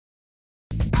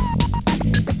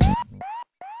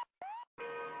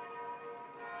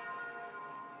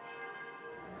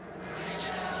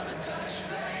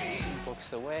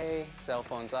play, cell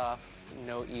phones off,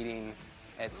 no eating,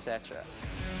 etc.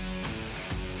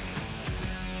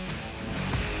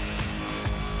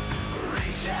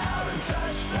 Reach out and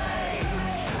touch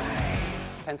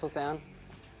Pencils down.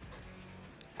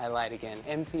 I lied again.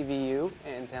 MTVU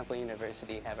and Temple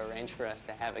University have arranged for us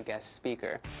to have a guest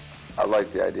speaker. I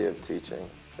like the idea of teaching.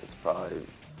 It's probably,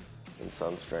 in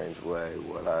some strange way,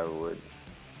 what I would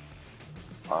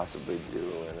possibly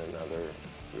do in another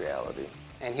reality.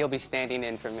 And he'll be standing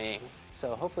in for me,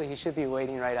 so hopefully he should be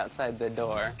waiting right outside the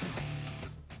door.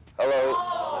 Hello.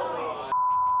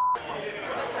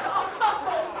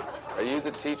 Are you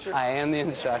the teacher? I am the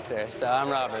instructor, so I'm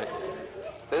Robert.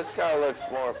 This guy looks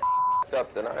more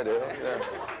up than I do. Yeah.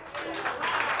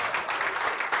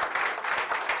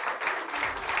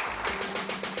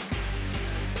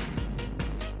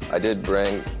 I did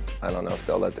bring, I don't know if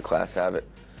they'll let the class have it,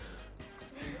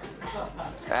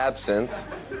 absinthe,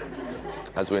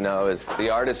 as we know, is the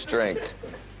artist's drink.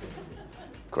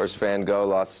 Of course, Van Gogh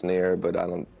lost an ear, but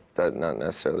that's not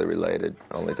necessarily related,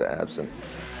 only to absinthe.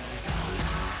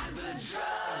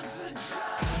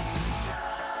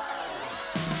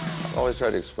 I always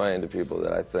try to explain to people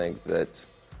that I think that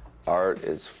art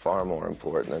is far more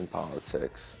important than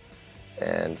politics.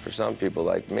 And for some people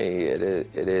like me, it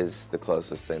is the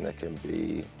closest thing that can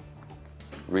be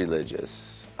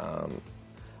religious.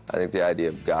 I think the idea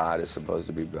of God is supposed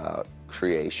to be about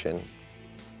creation.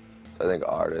 So I think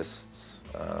artists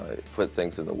put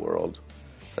things in the world.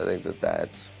 So I think that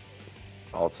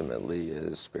ultimately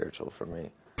is spiritual for me.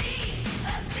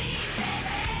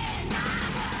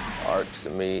 Art, to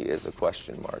me, is a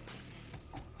question mark.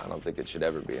 I don't think it should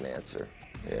ever be an answer.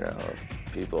 You know,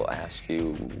 if people ask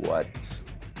you what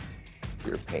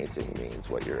your painting means,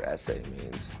 what your essay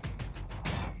means,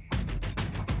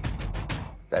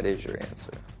 that is your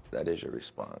answer. That is your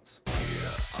response.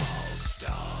 We're all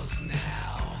stars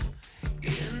now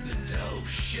in the dope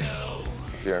show.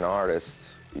 If you're an artist,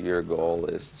 your goal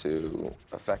is to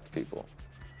affect people,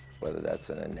 whether that's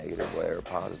in a negative way or a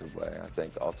positive way. I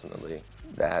think ultimately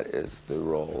that is the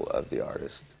role of the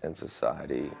artist in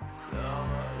society. Some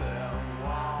of them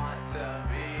want to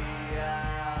be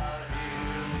out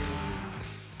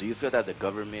here. Do you feel that the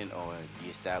government or the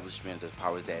establishment, the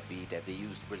powers that be, that they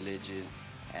use religion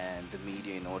and the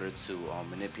media in order to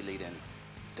manipulate and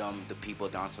dumb the people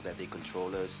down so that they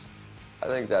control us? I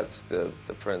think that's the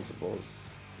principles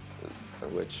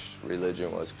in which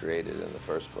religion was created in the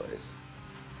first place.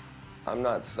 I'm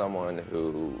not someone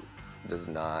who does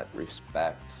not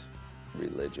respect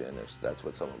religion, if that's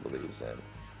what someone believes in,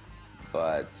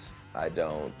 but I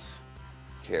don't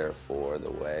care for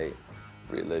the way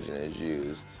religion is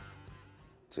used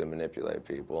to manipulate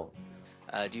people.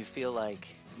 Do you feel like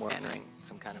we're entering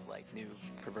some kind of like new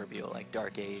proverbial like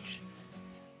dark age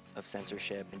of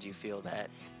censorship, and do you feel that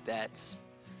that's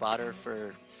fodder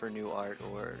for new art,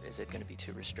 or is it going to be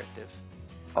too restrictive?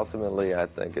 Ultimately, I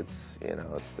think it's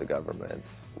the government's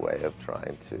way of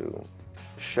trying to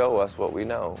show us what we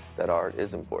know, that art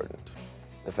is important.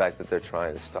 The fact that they're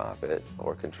trying to stop it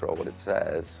or control what it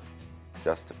says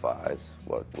justifies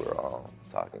what we're all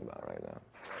talking about right now.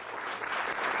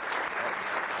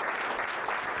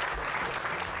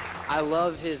 I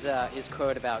love his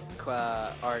quote about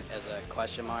art as a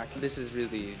question mark. This is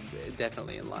really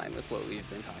definitely in line with what we've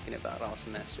been talking about all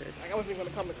semester. I wasn't going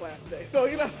to come to class today, so,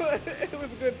 it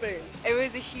was a good thing. It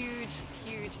was a huge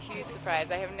surprise.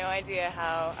 I have no idea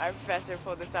how our professor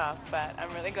pulled this off, but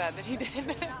I'm really glad that he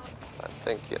did. I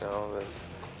think, there's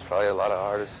probably a lot of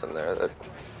artists in there that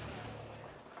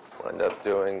wind up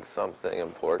doing something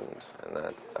important,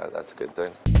 and that's a good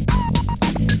thing.